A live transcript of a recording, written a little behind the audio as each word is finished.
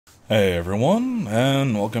Hey everyone,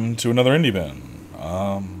 and welcome to another Indie Bin.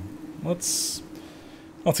 Let's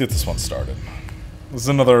get this one started. This is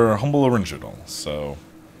another humble original, so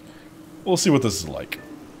we'll see what this is like.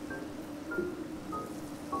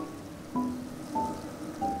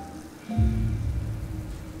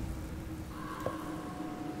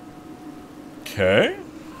 Okay.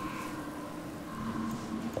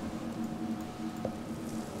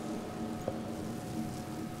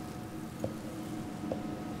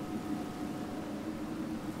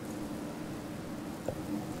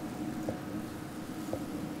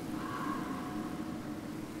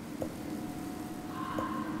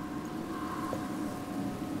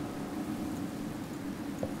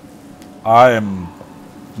 I am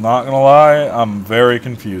not gonna lie, I'm very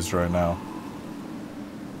confused right now.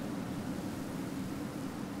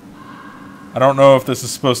 I don't know if this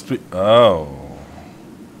is supposed to be... Oh.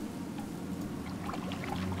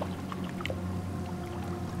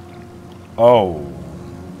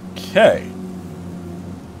 Okay.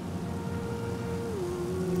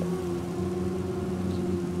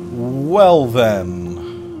 Well then.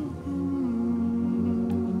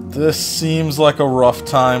 This seems like a rough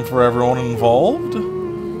time for everyone involved.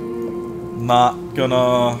 Not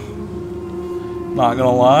gonna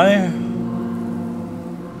lie.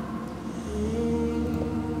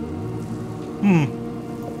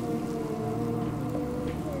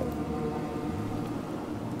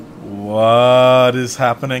 What is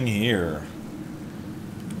happening here?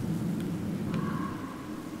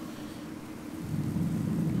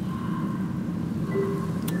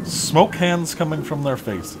 Smoke hands coming from their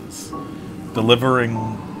faces. Delivering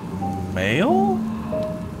mail?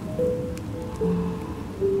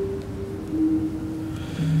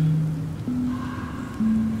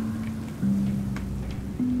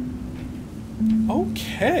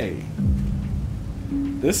 Okay.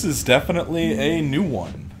 This is definitely a new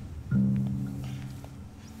one.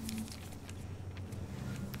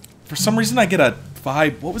 For some reason I get a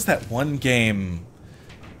vibe. What was that one game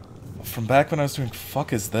from back when I was doing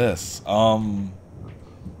fuck is this?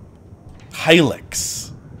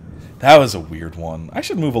 Hylics. That was a weird one. I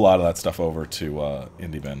should move a lot of that stuff over to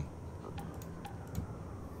Indie Bin.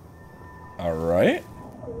 Alright.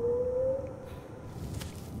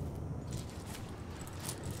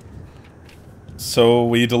 So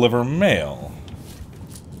we deliver mail.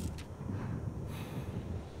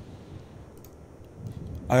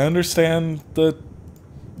 I understand the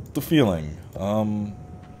feeling.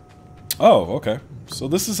 Oh, okay. So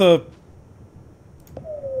this is a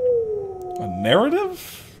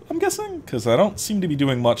narrative, I'm guessing? Because I don't seem to be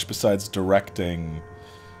doing much besides directing,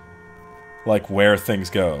 like, where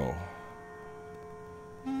things go.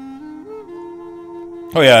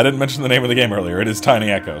 Oh yeah, I didn't mention the name of the game earlier. It is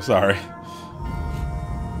Tiny Echo, sorry.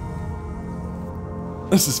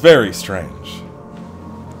 This is very strange.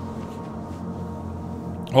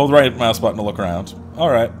 Hold right mouse button to look around.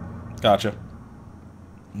 Alright, gotcha.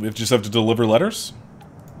 We just have to deliver letters?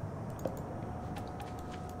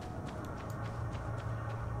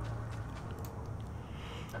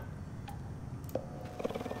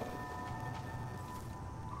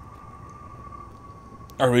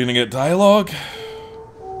 Are we gonna get dialogue?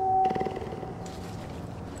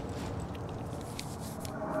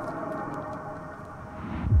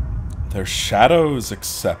 Their shadows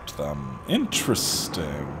accept them.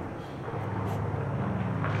 Interesting.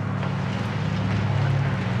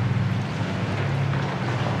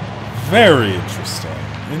 Very interesting,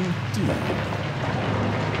 indeed.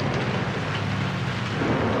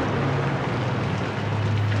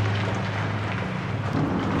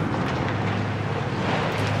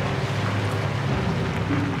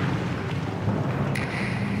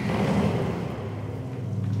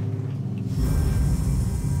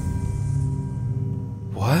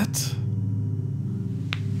 What?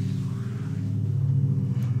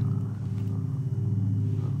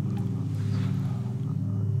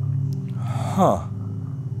 Huh.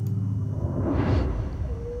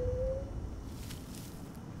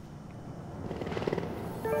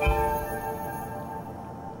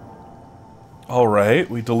 Alright,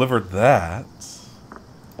 we delivered that.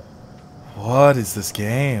 What is this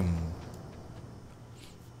game?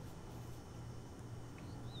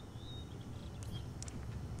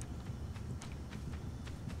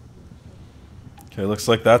 Okay, looks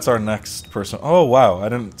like that's our next person. Oh, wow, I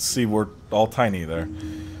didn't see we're all tiny there.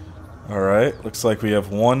 Alright, looks like we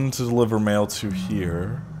have one to deliver mail to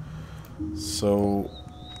here. So...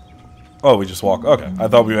 Oh, we just walk. Okay, I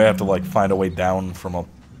thought we would have to, like, find a way down from a...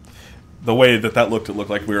 The way that looked, it looked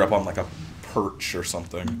like we were up on, like, a perch or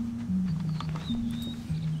something.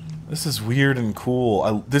 This is weird and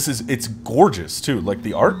cool. It's gorgeous too. Like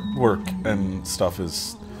the artwork and stuff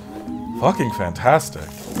is fucking fantastic.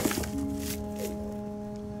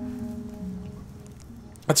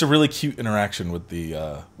 That's a really cute interaction with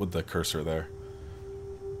the cursor there.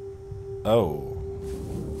 Oh.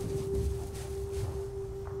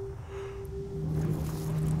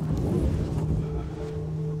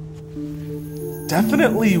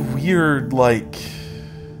 Definitely weird, like...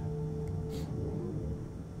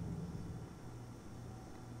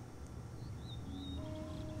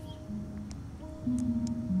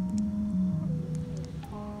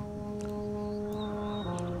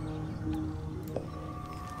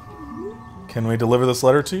 Can we deliver this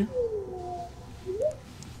letter to you?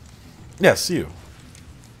 Yes, you.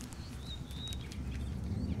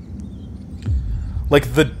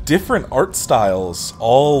 Like, the different art styles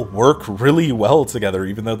all work really well together,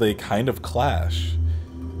 even though they kind of clash.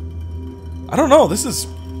 I don't know, this is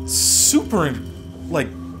super, like,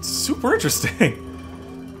 super interesting.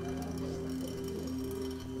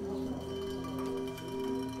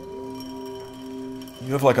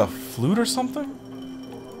 You have, like, a flute or something?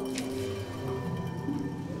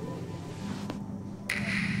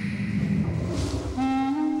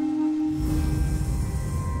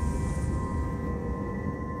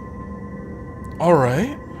 All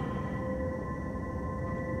right.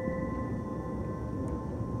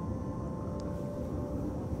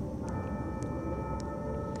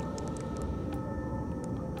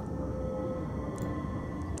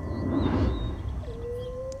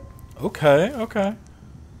 Okay, okay.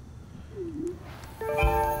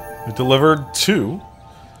 We delivered 2.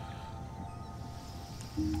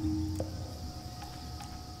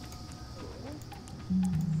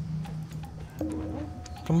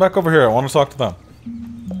 Come back over here. I want to talk to them.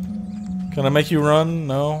 Can I make you run?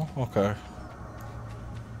 No? Okay.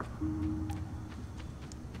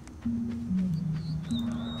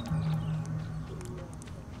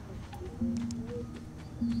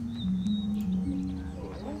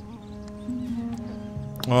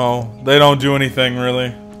 Well, they don't do anything,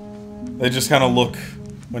 really. They just kind of look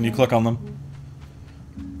when you click on them.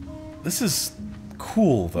 This is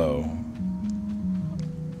cool, though.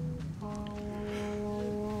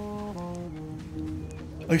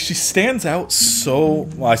 Like, she stands out so...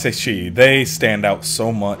 Well, I say she. They stand out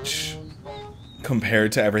so much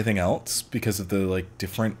compared to everything else because of the, like,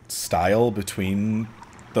 different style between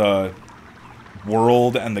the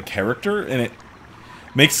world and the character, and it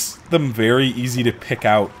makes them very easy to pick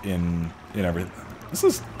out in everything. This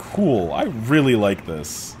is cool. I really like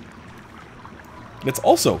this. It's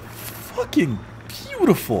also fucking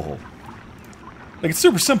beautiful. Like, it's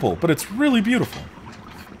super simple, but it's really beautiful.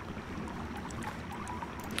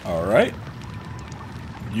 Alright.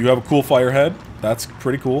 You have a cool fire head. That's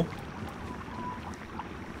pretty cool.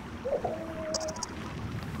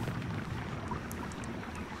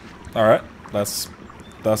 Alright. That's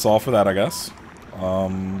all for that, I guess.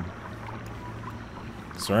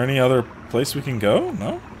 Is there any other place we can go?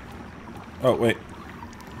 No? Oh, wait.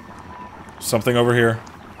 Something over here.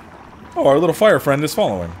 Oh, our little fire friend is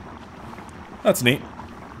following. That's neat.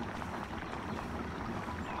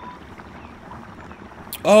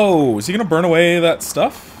 Oh, is he gonna burn away that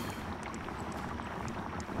stuff?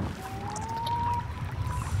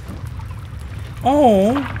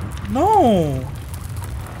 Oh, no.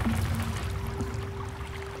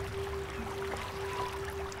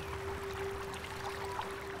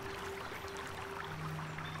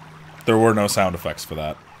 There were no sound effects for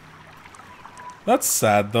that. That's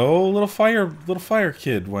sad though. Little fire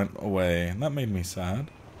kid went away, and that made me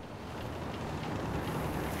sad.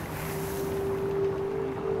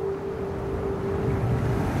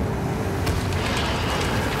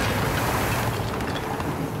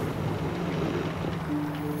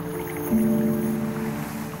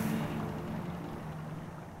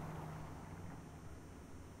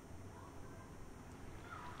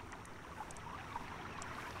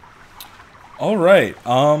 Alright,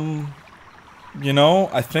 you know,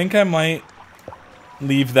 I think I might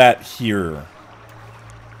leave that here.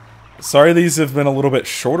 Sorry these have been a little bit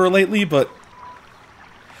shorter lately, but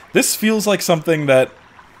this feels like something that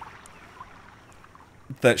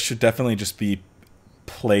should definitely just be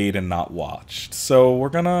played and not watched. So we're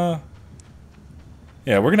gonna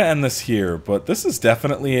end this here, but this is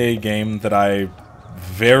definitely a game that I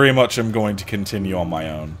very much am going to continue on my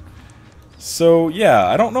own. So yeah,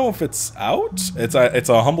 I don't know if it's out. It's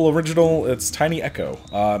a Humble original. It's Tiny Echo.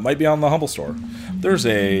 It might be on the Humble store. There's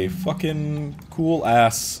a fucking cool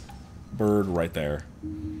ass bird right there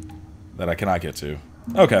that I cannot get to.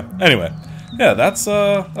 Okay. Anyway, yeah, that's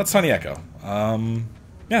Tiny Echo.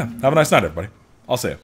 Yeah, have a nice night, everybody. I'll see you.